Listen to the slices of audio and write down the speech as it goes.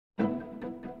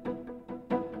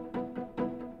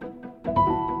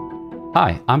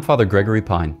Hi, I'm Father Gregory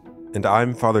Pine. And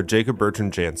I'm Father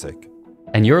Jacob-Bertrand Janczyk.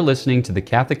 And you're listening to the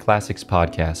Catholic Classics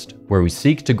podcast, where we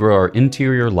seek to grow our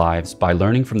interior lives by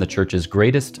learning from the Church's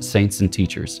greatest saints and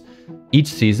teachers. Each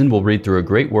season, we'll read through a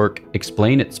great work,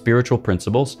 explain its spiritual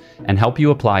principles, and help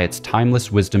you apply its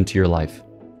timeless wisdom to your life.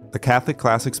 The Catholic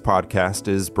Classics podcast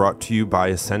is brought to you by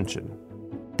Ascension.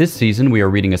 This season, we are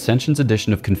reading Ascension's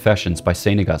edition of Confessions by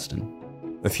St. Augustine.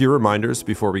 A few reminders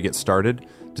before we get started.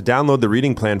 To download the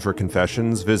reading plan for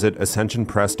Confessions, visit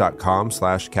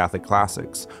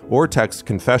ascensionpress.com/CatholicClassics or text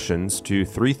Confessions to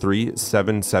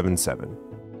 33777.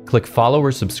 Click follow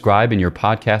or subscribe in your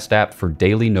podcast app for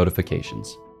daily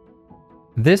notifications.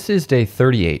 This is day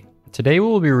 38. Today we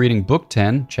will be reading Book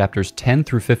 10, chapters 10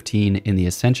 through 15 in the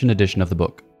Ascension edition of the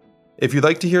book. If you'd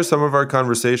like to hear some of our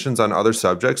conversations on other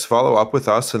subjects, follow up with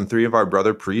us and three of our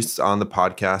brother priests on the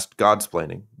podcast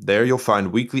Godsplaining. There you'll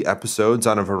find weekly episodes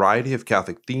on a variety of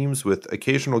Catholic themes with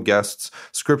occasional guests,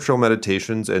 scriptural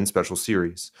meditations, and special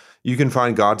series. You can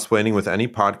find Godsplaining with any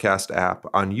podcast app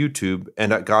on YouTube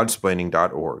and at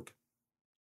godsplaining.org.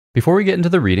 Before we get into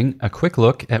the reading, a quick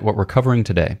look at what we're covering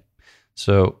today.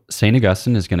 So St.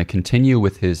 Augustine is going to continue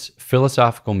with his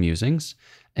philosophical musings,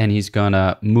 and he's going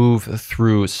to move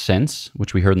through sense,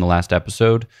 which we heard in the last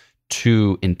episode,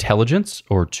 to intelligence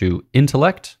or to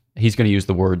intellect. He's going to use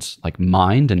the words like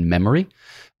mind and memory.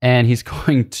 And he's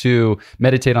going to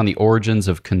meditate on the origins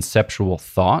of conceptual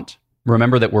thought.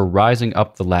 Remember that we're rising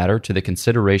up the ladder to the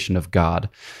consideration of God.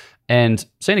 And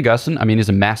St. Augustine, is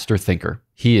a master thinker.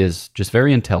 He is just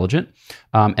very intelligent,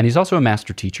 and he's also a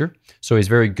master teacher. So he's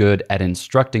very good at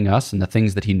instructing us in the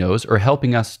things that he knows or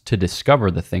helping us to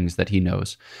discover the things that he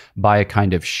knows by a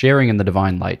kind of sharing in the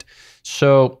divine light.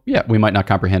 So yeah, we might not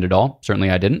comprehend it all.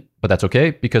 Certainly I didn't, but that's okay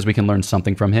because we can learn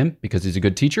something from him because he's a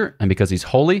good teacher and because he's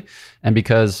holy and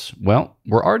because, well,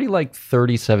 we're already like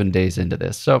 37 days into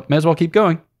this. So may as well keep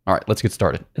going. All right, let's get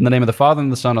started. In the name of the Father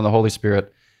and the Son and the Holy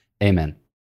Spirit, amen.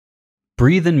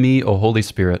 Breathe in me, O Holy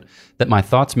Spirit, that my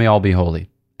thoughts may all be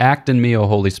holy. Act in me, O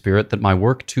Holy Spirit, that my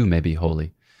work too may be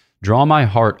holy. Draw my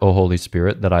heart, O Holy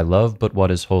Spirit, that I love but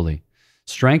what is holy.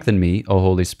 Strengthen me, O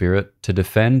Holy Spirit, to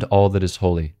defend all that is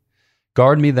holy.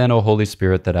 Guard me then, O Holy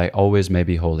Spirit, that I always may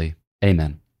be holy.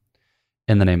 Amen.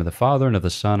 In the name of the Father, and of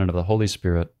the Son, and of the Holy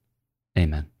Spirit.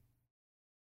 Amen.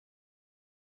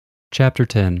 Chapter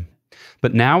 10.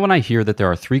 But now when I hear that there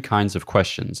are three kinds of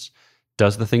questions,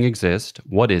 does the thing exist?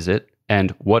 What is it?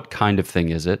 And what kind of thing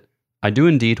is it? I do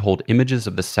indeed hold images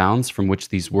of the sounds from which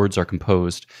these words are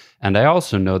composed, and I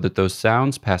also know that those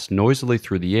sounds pass noisily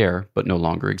through the air, but no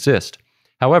longer exist.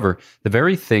 However, the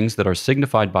very things that are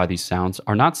signified by these sounds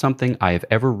are not something I have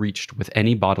ever reached with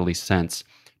any bodily sense,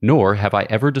 nor have I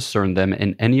ever discerned them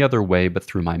in any other way but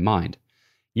through my mind.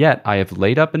 Yet I have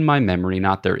laid up in my memory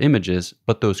not their images,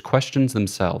 but those questions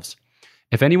themselves.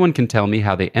 If anyone can tell me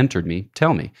how they entered me,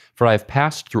 tell me, for I have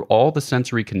passed through all the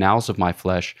sensory canals of my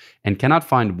flesh and cannot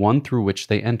find one through which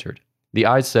they entered. The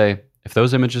eyes say, if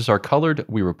those images are colored,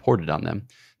 we reported on them.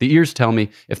 The ears tell me,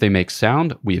 if they make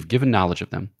sound, we have given knowledge of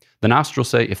them. The nostrils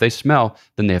say, if they smell,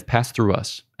 then they have passed through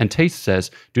us. And taste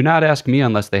says, do not ask me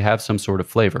unless they have some sort of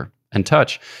flavor. And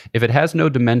touch, if it has no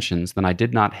dimensions, then I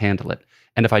did not handle it.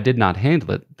 And if I did not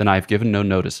handle it, then I have given no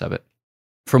notice of it.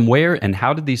 From where and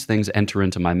how did these things enter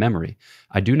into my memory?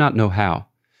 I do not know how.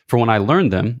 For when I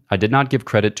learned them, I did not give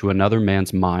credit to another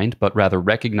man's mind, but rather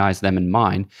recognized them in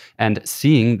mine, and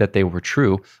seeing that they were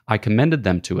true, I commended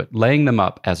them to it, laying them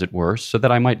up, as it were, so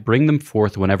that I might bring them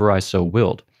forth whenever I so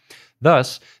willed.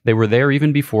 Thus, they were there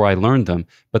even before I learned them,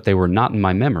 but they were not in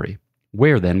my memory.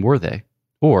 Where then were they?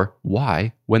 Or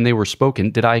why, when they were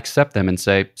spoken, did I accept them and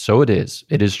say, so it is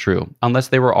true, unless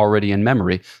they were already in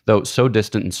memory, though so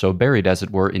distant and so buried, as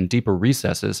it were, in deeper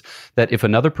recesses, that if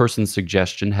another person's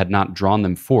suggestion had not drawn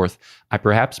them forth, I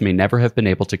perhaps may never have been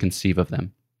able to conceive of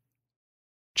them.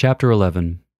 Chapter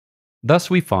 11.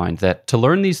 Thus we find that to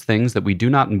learn these things that we do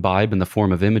not imbibe in the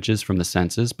form of images from the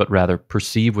senses, but rather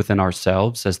perceive within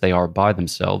ourselves as they are by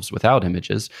themselves without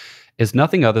images, is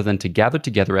nothing other than to gather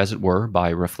together, as it were, by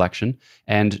reflection,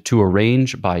 and to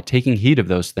arrange by taking heed of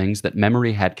those things that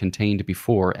memory had contained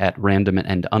before at random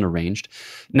and unarranged,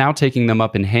 now taking them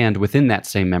up in hand within that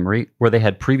same memory where they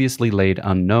had previously laid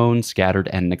unknown, scattered,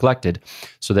 and neglected,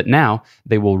 so that now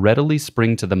they will readily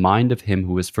spring to the mind of him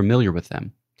who is familiar with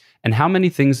them. And how many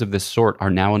things of this sort are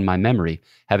now in my memory,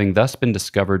 having thus been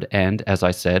discovered and, as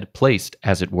I said, placed,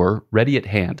 as it were, ready at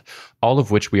hand, all of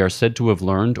which we are said to have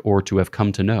learned or to have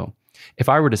come to know. If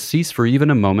I were to cease for even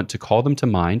a moment to call them to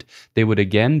mind, they would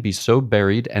again be so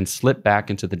buried and slip back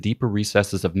into the deeper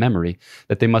recesses of memory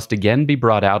that they must again be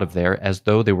brought out of there as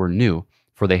though they were new,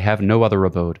 for they have no other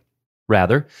abode.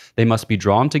 Rather, they must be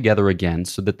drawn together again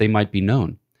so that they might be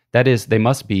known. That is, they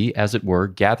must be, as it were,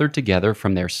 gathered together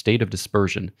from their state of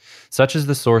dispersion. Such is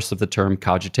the source of the term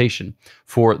cogitation.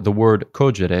 For the word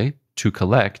cogere, to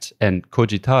collect, and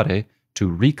cogitare, to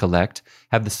recollect,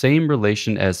 have the same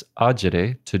relation as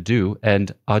agere, to do,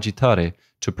 and agitare,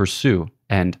 to pursue,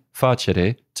 and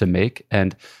facere, to make,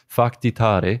 and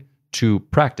factitare, to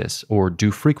practice or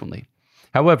do frequently.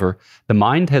 However, the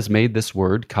mind has made this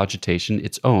word cogitation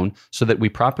its own so that we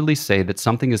properly say that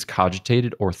something is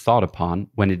cogitated or thought upon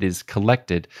when it is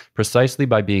collected precisely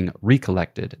by being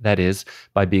recollected, that is,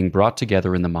 by being brought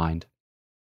together in the mind.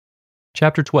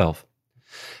 Chapter 12.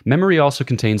 Memory also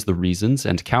contains the reasons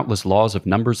and countless laws of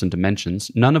numbers and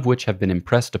dimensions, none of which have been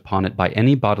impressed upon it by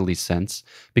any bodily sense,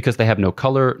 because they have no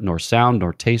color, nor sound,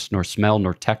 nor taste, nor smell,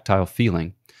 nor tactile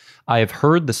feeling. I have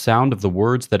heard the sound of the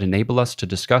words that enable us to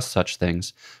discuss such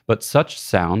things, but such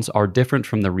sounds are different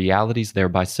from the realities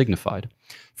thereby signified.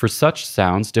 For such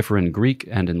sounds differ in Greek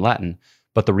and in Latin,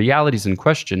 but the realities in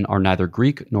question are neither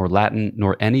Greek nor Latin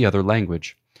nor any other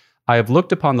language. I have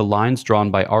looked upon the lines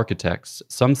drawn by architects,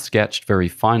 some sketched very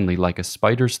finely like a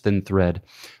spider's thin thread,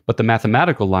 but the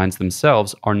mathematical lines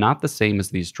themselves are not the same as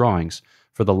these drawings,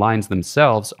 for the lines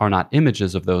themselves are not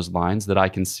images of those lines that I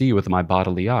can see with my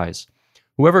bodily eyes.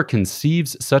 Whoever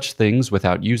conceives such things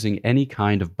without using any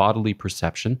kind of bodily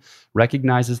perception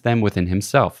recognizes them within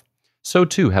himself. So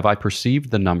too have I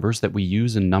perceived the numbers that we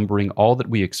use in numbering all that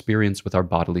we experience with our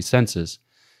bodily senses.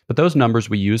 But those numbers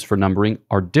we use for numbering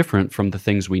are different from the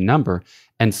things we number,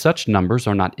 and such numbers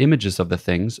are not images of the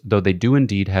things, though they do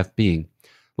indeed have being.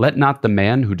 Let not the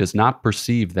man who does not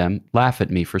perceive them laugh at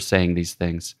me for saying these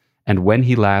things, and when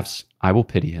he laughs, I will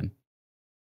pity him.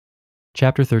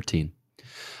 Chapter 13.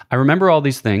 I remember all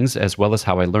these things as well as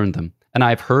how I learned them, and I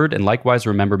have heard and likewise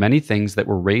remember many things that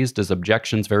were raised as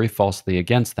objections very falsely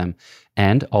against them,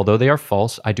 and, although they are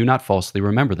false, I do not falsely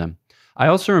remember them. I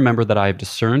also remember that I have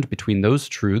discerned between those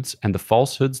truths and the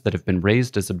falsehoods that have been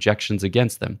raised as objections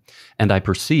against them, and I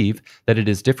perceive that it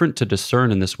is different to discern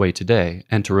in this way today,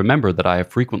 and to remember that I have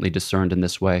frequently discerned in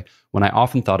this way when I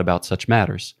often thought about such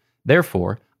matters.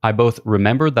 Therefore, I both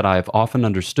remember that I have often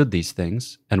understood these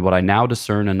things, and what I now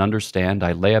discern and understand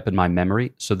I lay up in my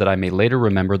memory so that I may later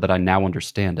remember that I now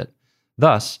understand it.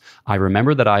 Thus, I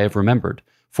remember that I have remembered.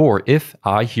 For if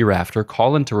I hereafter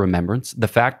call into remembrance the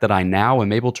fact that I now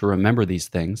am able to remember these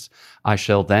things, I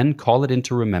shall then call it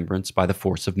into remembrance by the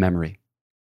force of memory.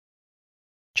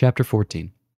 Chapter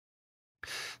 14.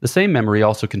 The same memory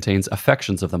also contains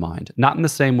affections of the mind, not in the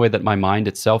same way that my mind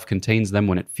itself contains them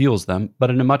when it feels them, but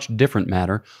in a much different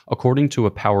manner, according to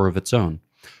a power of its own.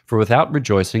 For without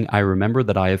rejoicing I remember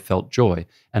that I have felt joy,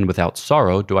 and without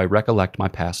sorrow do I recollect my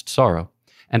past sorrow.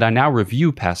 And I now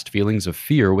review past feelings of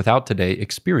fear without today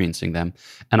experiencing them,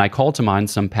 and I call to mind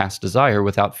some past desire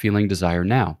without feeling desire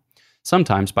now.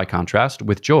 Sometimes, by contrast,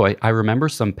 with joy I remember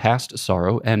some past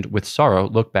sorrow, and with sorrow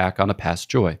look back on a past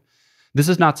joy. This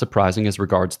is not surprising as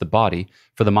regards the body,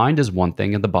 for the mind is one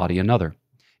thing and the body another.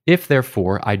 If,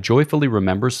 therefore, I joyfully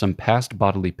remember some past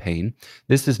bodily pain,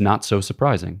 this is not so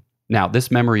surprising. Now, this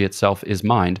memory itself is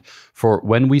mind, for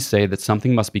when we say that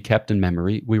something must be kept in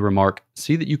memory, we remark,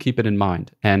 "See that you keep it in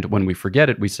mind," and when we forget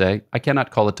it, we say, "I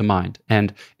cannot call it to mind,"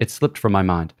 and "It slipped from my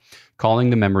mind," calling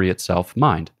the memory itself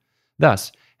mind.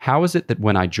 Thus, how is it that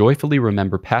when I joyfully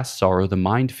remember past sorrow, the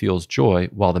mind feels joy,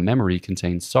 while the memory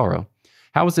contains sorrow?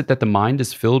 How is it that the mind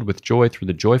is filled with joy through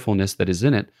the joyfulness that is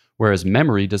in it, whereas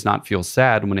memory does not feel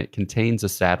sad when it contains a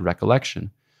sad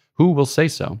recollection? Who will say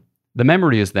so? The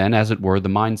memory is then, as it were, the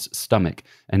mind's stomach,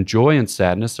 and joy and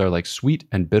sadness are like sweet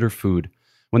and bitter food.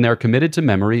 When they are committed to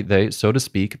memory, they, so to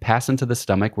speak, pass into the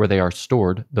stomach where they are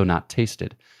stored, though not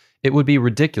tasted. It would be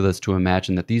ridiculous to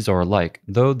imagine that these are alike,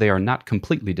 though they are not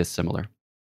completely dissimilar.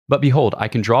 But behold, I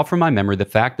can draw from my memory the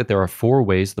fact that there are 4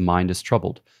 ways the mind is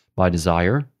troubled: by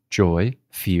desire, joy,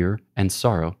 fear, and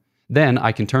sorrow. Then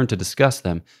I can turn to discuss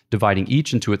them, dividing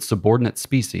each into its subordinate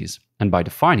species, and by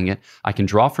defining it, I can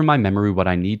draw from my memory what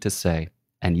I need to say.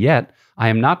 And yet, I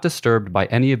am not disturbed by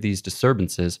any of these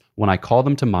disturbances when I call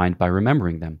them to mind by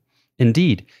remembering them.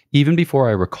 Indeed, even before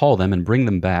I recall them and bring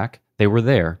them back, they were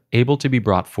there, able to be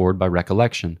brought forward by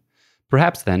recollection.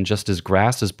 Perhaps then, just as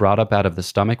grass is brought up out of the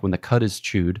stomach when the cud is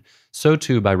chewed, so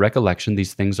too by recollection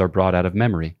these things are brought out of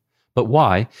memory. But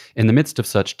why, in the midst of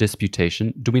such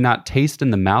disputation, do we not taste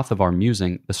in the mouth of our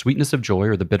musing the sweetness of joy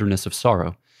or the bitterness of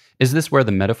sorrow? Is this where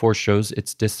the metaphor shows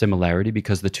its dissimilarity,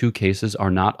 because the 2 cases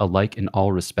are not alike in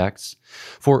all respects?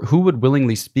 For who would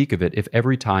willingly speak of it if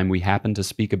every time we happened to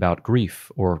speak about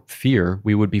grief or fear,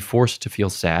 we would be forced to feel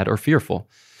sad or fearful?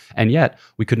 And yet,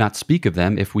 we could not speak of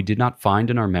them if we did not find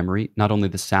in our memory not only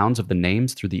the sounds of the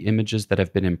names through the images that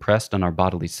have been impressed on our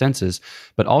bodily senses,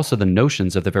 but also the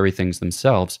notions of the very things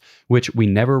themselves, which we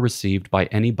never received by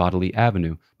any bodily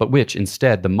avenue, but which,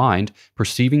 instead, the mind,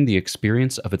 perceiving the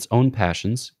experience of its own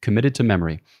passions, committed to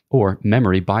memory, or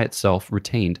memory by itself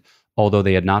retained, although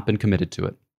they had not been committed to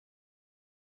it.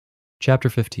 Chapter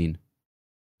 15.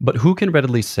 But who can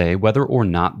readily say whether or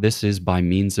not this is by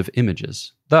means of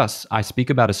images? Thus, I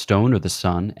speak about a stone or the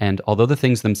sun, and although the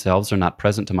things themselves are not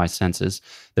present to my senses,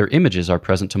 their images are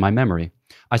present to my memory.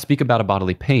 I speak about a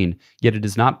bodily pain, yet it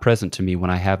is not present to me when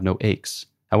I have no aches.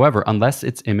 However, unless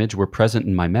its image were present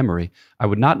in my memory, I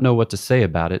would not know what to say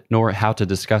about it, nor how to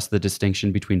discuss the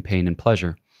distinction between pain and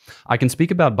pleasure. I can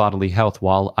speak about bodily health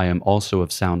while I am also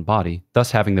of sound body,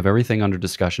 thus having the very thing under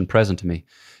discussion present to me.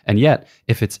 And yet,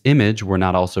 if its image were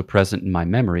not also present in my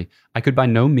memory, I could by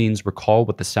no means recall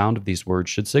what the sound of these words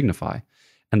should signify.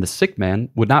 And the sick man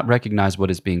would not recognize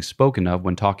what is being spoken of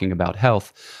when talking about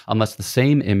health, unless the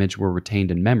same image were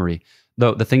retained in memory,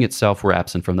 though the thing itself were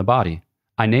absent from the body.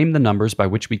 I name the numbers by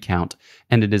which we count,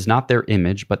 and it is not their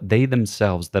image, but they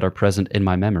themselves that are present in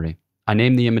my memory. I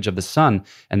name the image of the sun,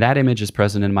 and that image is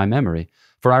present in my memory.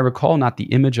 For I recall not the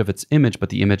image of its image, but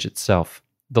the image itself.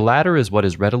 The latter is what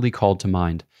is readily called to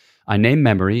mind. I name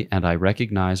memory, and I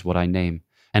recognize what I name.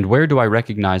 And where do I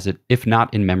recognize it, if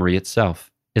not in memory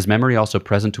itself? Is memory also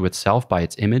present to itself by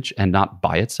its image, and not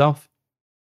by itself?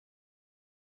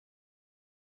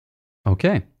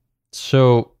 Okay,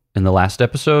 so in the last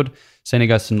episode, St.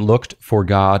 Augustine looked for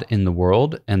God in the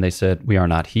world, and they said, we are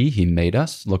not he made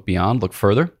us. Look beyond, look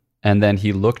further. And then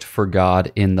he looked for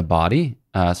God in the body,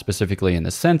 specifically in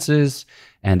the senses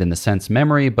and in the sense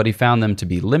memory, but he found them to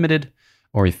be limited,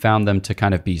 or he found them to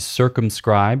kind of be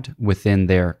circumscribed within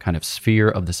their kind of sphere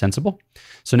of the sensible.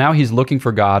 So now he's looking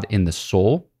for God in the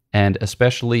soul, and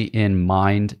especially in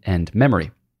mind and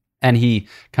memory. And he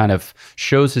kind of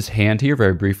shows his hand here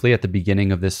very briefly at the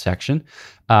beginning of this section,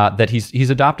 that he's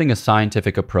adopting a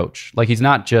scientific approach. Like he's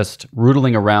not just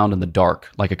rootling around in the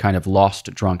dark like a kind of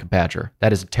lost drunk badger.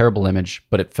 That is a terrible image,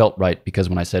 but it felt right because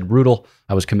when I said rootle,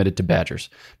 I was committed to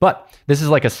badgers. But this is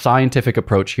like a scientific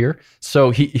approach here. So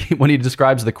he when he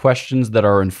describes the questions that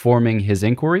are informing his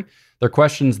inquiry, they're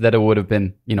questions that it would have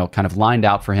been, kind of lined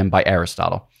out for him by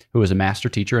Aristotle, who was a master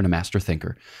teacher and a master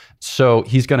thinker. So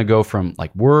he's going to go from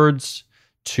like words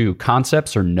to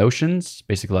concepts or notions,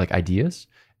 basically like ideas,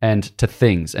 and to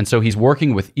things. And so he's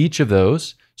working with each of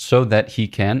those so that he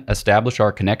can establish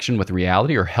our connection with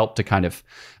reality, or help to kind of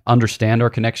understand our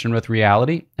connection with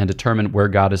reality and determine where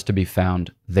God is to be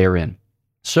found therein.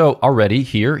 So already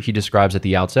here, he describes at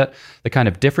the outset the kind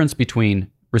of difference between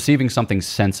receiving something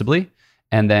sensibly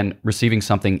and then receiving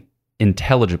something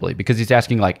intelligibly, because he's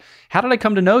asking, like, how did I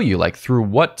come to know you? Like, through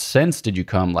what sense did you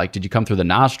come? Like, did you come through the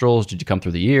nostrils? Did you come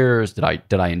through the ears? Did I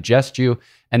ingest you?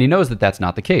 And he knows that that's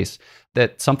not the case,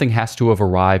 that something has to have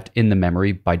arrived in the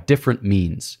memory by different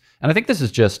means. And I think this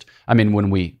is just, when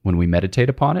we meditate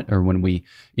upon it, or when we,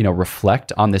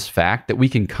 reflect on this fact that we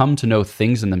can come to know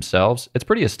things in themselves, it's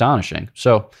pretty astonishing.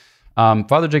 So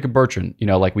Father Jacob-Bertrand,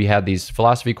 like we had these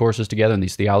philosophy courses together and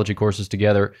these theology courses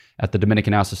together at the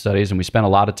Dominican House of Studies, and we spent a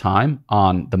lot of time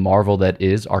on the marvel that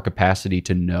is our capacity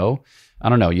to know. I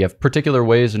don't know, you have particular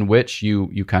ways in which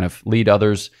you kind of lead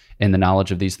others in the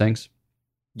knowledge of these things?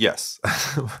 Yes.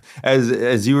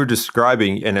 As you were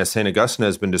describing, and as St. Augustine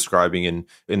has been describing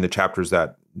in the chapters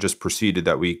that just preceded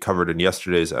that we covered in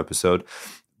yesterday's episode,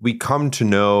 we come to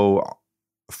know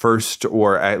first,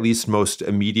 or at least most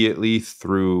immediately,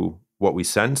 through what we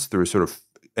sense, through sort of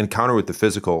encounter with the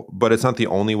physical. But it's not the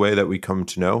only way that we come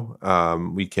to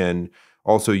know. We can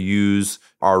also use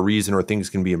our reason, or things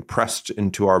can be impressed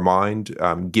into our mind,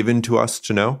 given to us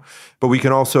to know. But we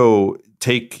can also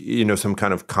take, some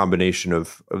kind of combination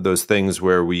of those things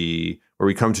where we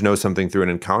come to know something through an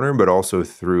encounter, but also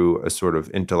through a sort of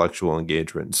intellectual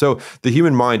engagement. So the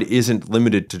human mind isn't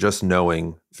limited to just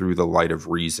knowing through the light of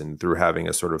reason, through having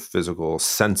a sort of physical,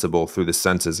 sensible, through the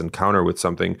senses encounter with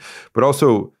something, but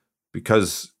also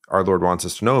because our Lord wants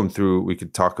us to know him through, we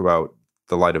could talk about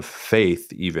the light of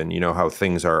faith, even, how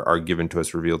things are given to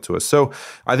us, revealed to us. So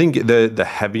I think the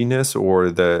heaviness, or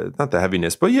not the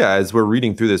heaviness, but yeah, as we're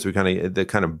reading through this, the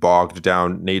kind of bogged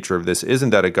down nature of this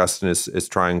isn't that Augustine is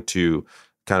trying to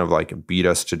kind of like beat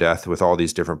us to death with all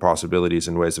these different possibilities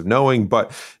and ways of knowing,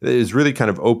 but is really kind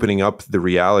of opening up the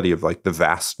reality of like the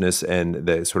vastness and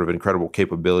the sort of incredible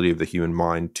capability of the human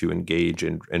mind to engage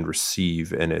and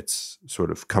receive in its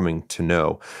sort of coming to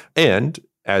know. And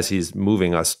as he's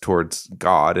moving us towards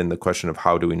God and the question of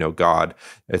how do we know God,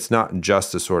 it's not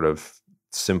just a sort of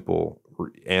simple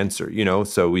answer,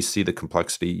 So we see the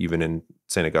complexity even in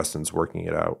St. Augustine's working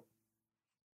it out.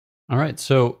 All right.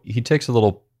 So he takes a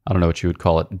little, I don't know what you would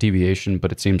call it, deviation,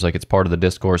 but it seems like it's part of the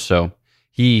discourse. So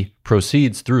he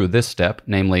proceeds through this step,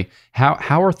 namely,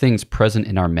 how are things present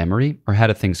in our memory, or how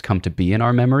do things come to be in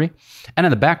our memory? And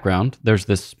in the background, there's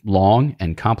this long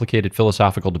and complicated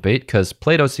philosophical debate, because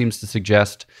Plato seems to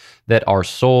suggest that our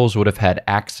souls would have had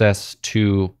access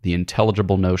to the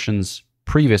intelligible notions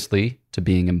previously to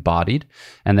being embodied.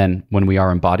 And then when we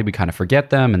are embodied, we kind of forget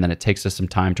them, and then it takes us some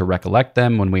time to recollect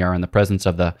them when we are in the presence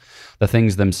of the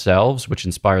things themselves, which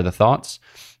inspire the thoughts.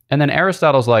 And then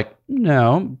Aristotle's like,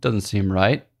 no, doesn't seem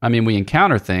right. I mean, we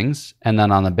encounter things, and then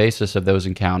on the basis of those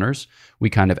encounters, we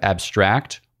kind of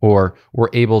abstract, or we're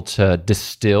able to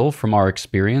distill from our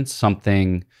experience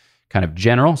something kind of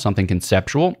general, something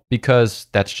conceptual, because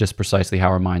that's just precisely how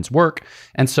our minds work.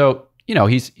 And so,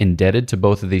 he's indebted to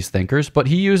both of these thinkers, but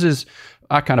he uses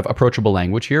a kind of approachable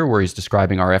language here where he's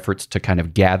describing our efforts to kind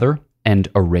of gather and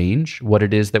arrange what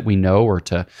it is that we know, or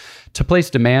to place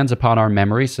demands upon our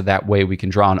memory, so that way we can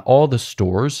draw on all the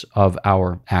stores of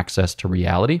our access to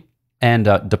reality and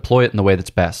deploy it in the way that's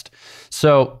best.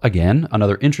 So again,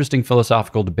 another interesting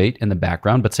philosophical debate in the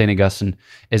background, but St. Augustine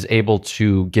is able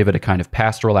to give it a kind of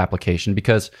pastoral application,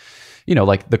 because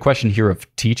like the question here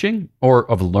of teaching or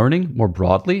of learning more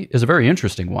broadly is a very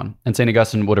interesting one. And St.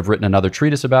 Augustine would have written another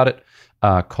treatise about it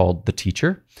called The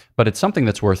Teacher. But it's something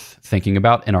that's worth thinking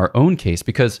about in our own case,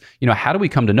 because, how do we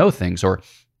come to know things? Or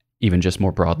even just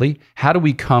more broadly, how do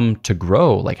we come to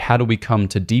grow? Like, how do we come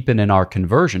to deepen in our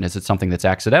conversion? Is it something that's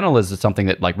accidental? Is it something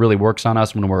that really works on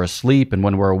us when we're asleep, and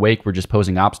when we're awake, we're just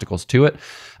posing obstacles to it?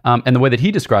 And the way that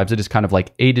he describes it is kind of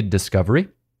like aided discovery.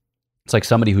 It's like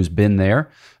somebody who's been there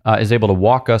is able to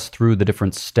walk us through the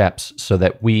different steps, so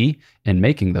that we, in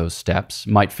making those steps,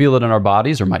 might feel it in our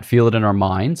bodies or might feel it in our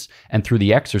minds. And through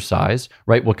the exercise,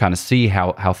 right, we'll kind of see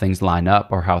how things line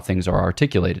up, or how things are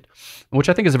articulated, which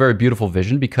I think is a very beautiful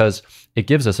vision, because it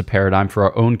gives us a paradigm for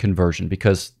our own conversion.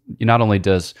 Because not only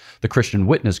does the Christian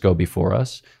witness go before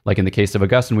us, like in the case of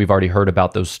Augustine, we've already heard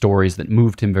about those stories that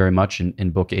moved him very much in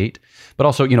Book 8, but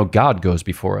also, God goes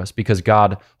before us, because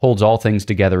God holds all things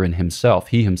together in himself.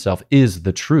 He himself is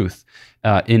the truth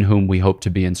in whom we hope to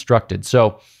be instructed.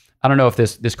 So I don't know if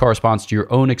this corresponds to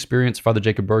your own experience, Father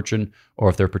Jacob-Bertrand, or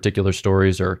if there are particular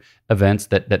stories or events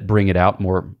that bring it out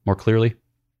more clearly.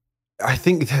 I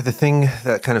think the thing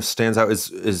that kind of stands out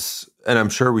is, and I'm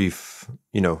sure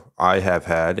I have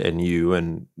had, and you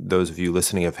and those of you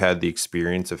listening have had the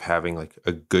experience of having like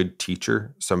a good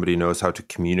teacher, somebody who knows how to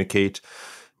communicate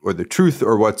or the truth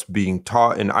or what's being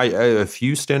taught. And I a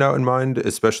few stand out in mind,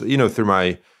 especially, through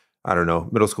my, I don't know,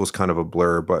 middle school is kind of a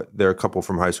blur, but there are a couple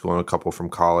from high school and a couple from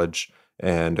college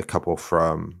and a couple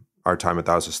from our time at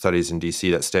the House of Studies in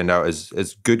DC that stand out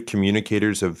as good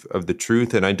communicators of the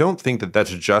truth. And I don't think that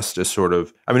that's just a sort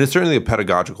of, I mean, it's certainly a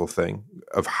pedagogical thing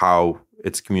of how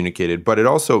it's communicated, but it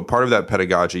also, part of that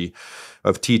pedagogy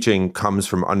of teaching comes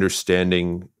from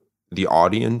understanding the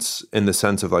audience in the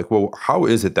sense of like, well, how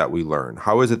is it that we learn?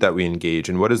 How is it that we engage?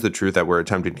 And what is the truth that we're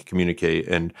attempting to communicate?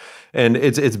 And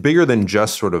it's bigger than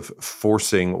just sort of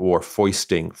forcing or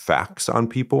foisting facts on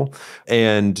people.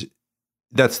 And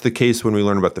that's the case when we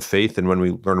learn about the faith and when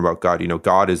we learn about God.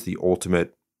 God is the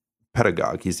ultimate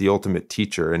pedagogue. He's the ultimate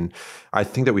teacher. And I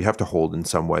think that we have to hold in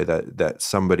some way that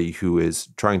somebody who is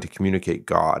trying to communicate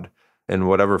God in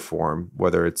whatever form,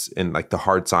 whether it's in like the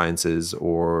hard sciences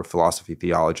or philosophy,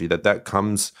 theology, that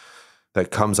comes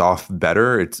off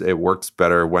better. It works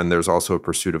better when there's also a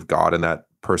pursuit of God in that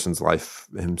person's life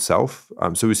himself.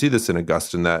 So we see this in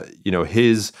Augustine, that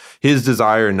his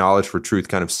desire and knowledge for truth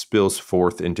kind of spills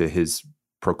forth into his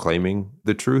proclaiming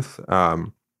the truth.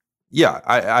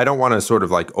 I don't want to sort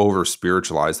of like over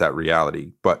spiritualize that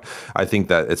reality, but I think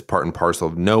that it's part and parcel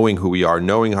of knowing who we are,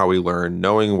 knowing how we learn,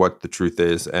 knowing what the truth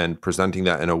is, and presenting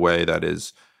that in a way that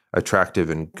is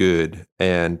attractive and good.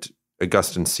 And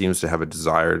Augustine seems to have a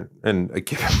desire and a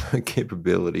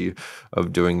capability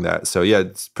of doing that. So yeah,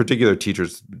 particular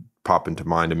teachers pop into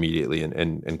mind immediately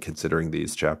in considering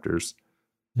these chapters.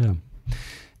 Yeah.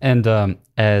 And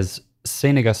as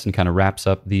St. Augustine kind of wraps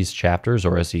up these chapters,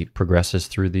 or as he progresses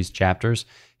through these chapters,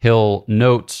 he'll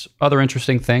note other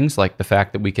interesting things, like the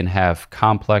fact that we can have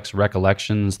complex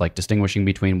recollections, like distinguishing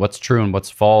between what's true and what's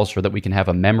false, or that we can have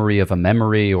a memory of a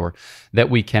memory, or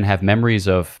that we can have memories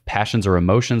of passions or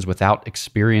emotions without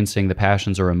experiencing the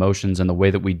passions or emotions in the way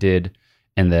that we did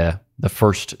in the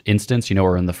first instance,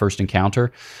 or in the first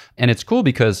encounter. And it's cool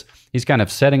because he's kind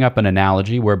of setting up an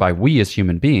analogy whereby we as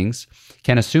human beings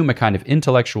can assume a kind of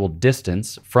intellectual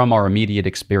distance from our immediate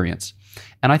experience.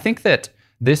 And I think that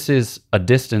this is a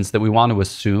distance that we want to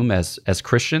assume as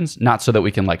Christians, not so that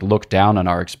we can like look down on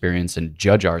our experience and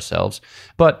judge ourselves,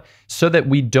 but so that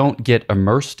we don't get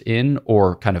immersed in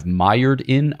or kind of mired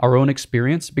in our own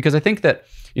experience. Because I think that,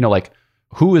 like,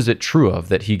 who is it true of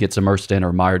that he gets immersed in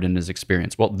or mired in his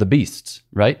experience? Well, the beasts,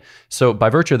 right? So by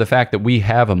virtue of the fact that we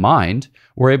have a mind,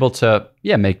 we're able to,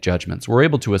 make judgments. We're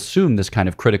able to assume this kind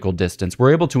of critical distance.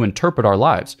 We're able to interpret our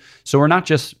lives. So we're not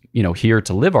just, here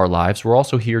to live our lives. We're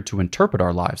also here to interpret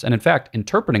our lives. And in fact,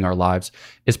 interpreting our lives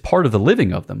is part of the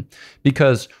living of them,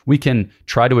 because we can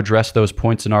try to address those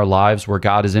points in our lives where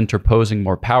God is interposing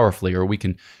more powerfully, or we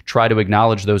can try to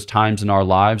acknowledge those times in our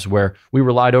lives where we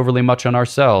relied overly much on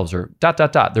ourselves, or ...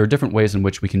 There are different ways in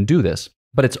which we can do this.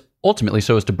 But it's ultimately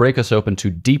so as to break us open to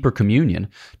deeper communion,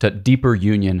 to deeper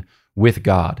union with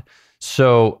God.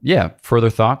 So,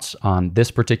 further thoughts on this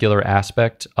particular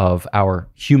aspect of our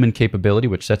human capability,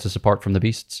 which sets us apart from the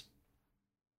beasts?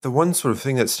 The one sort of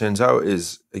thing that stands out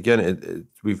is, again,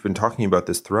 we've been talking about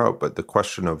this throughout, but the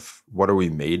question of what are we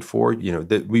made for?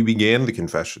 That we began the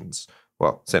Confessions.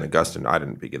 Well, St. Augustine, I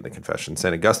didn't begin the Confessions.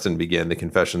 St. Augustine began the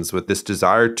Confessions with this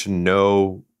desire to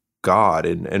know God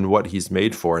and what he's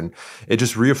made for. And it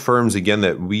just reaffirms again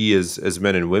that we as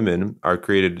men and women are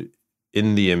created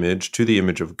in the image, to the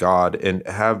image of God, and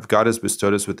God has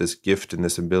bestowed us with this gift and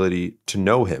this ability to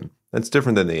know him. That's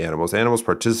different than the animals. Animals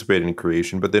participate in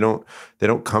creation, but they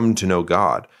don't come to know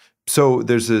God. So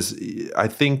there's this, I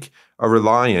think, a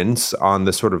reliance on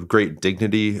the sort of great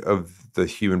dignity of the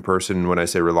human person. When I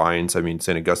say reliance, I mean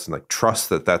St. Augustine, like, trust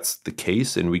that that's the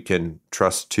case, and we can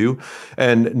trust too.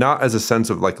 And not as a sense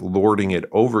of like lording it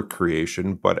over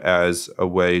creation, but as a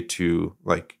way to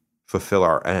like fulfill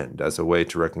our end, as a way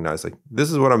to recognize, like,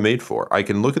 this is what I'm made for. I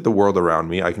can look at the world around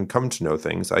me. I can come to know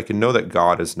things. I can know that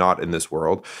God is not in this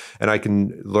world, and I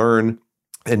can learn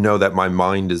and know that my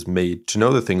mind is made to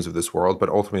know the things of this world, but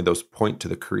ultimately those point to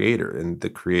the Creator, and the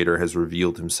Creator has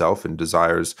revealed himself and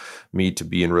desires me to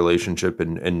be in relationship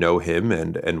and know him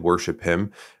and worship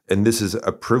him. And this is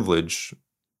a privilege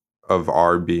of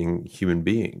our being human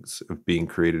beings, of being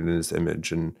created in his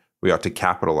image, and we ought to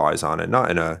capitalize on it,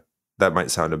 not in a, that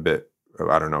might sound a bit,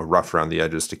 I don't know, rough around the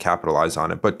edges, to capitalize on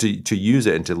it, but to use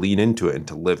it and to lean into it and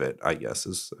to live it, I guess,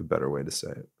 is a better way to say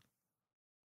it.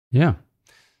 Yeah.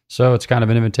 So it's kind of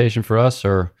an invitation for us,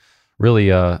 or really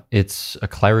it's a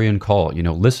clarion call.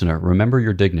 Listener, remember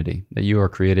your dignity, that you are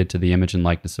created to the image and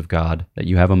likeness of God, that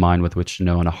you have a mind with which to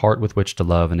know and a heart with which to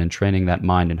love, and in training that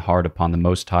mind and heart upon the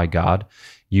Most High God,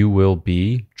 you will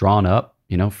be drawn up,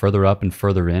 further up and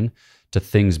further in to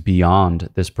things beyond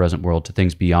this present world, to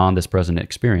things beyond this present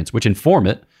experience, which inform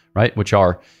it, right? Which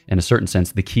are, in a certain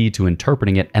sense, the key to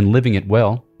interpreting it and living it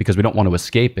well, because we don't want to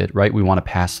escape it, right? We want to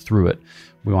pass through it.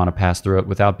 We want to pass through it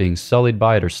without being sullied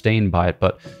by it or stained by it,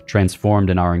 but transformed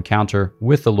in our encounter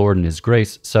with the Lord and his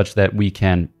grace, such that we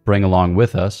can bring along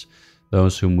with us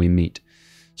those whom we meet.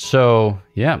 So,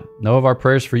 know of our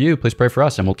prayers for you. Please pray for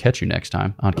us, and we'll catch you next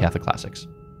time on Catholic Classics.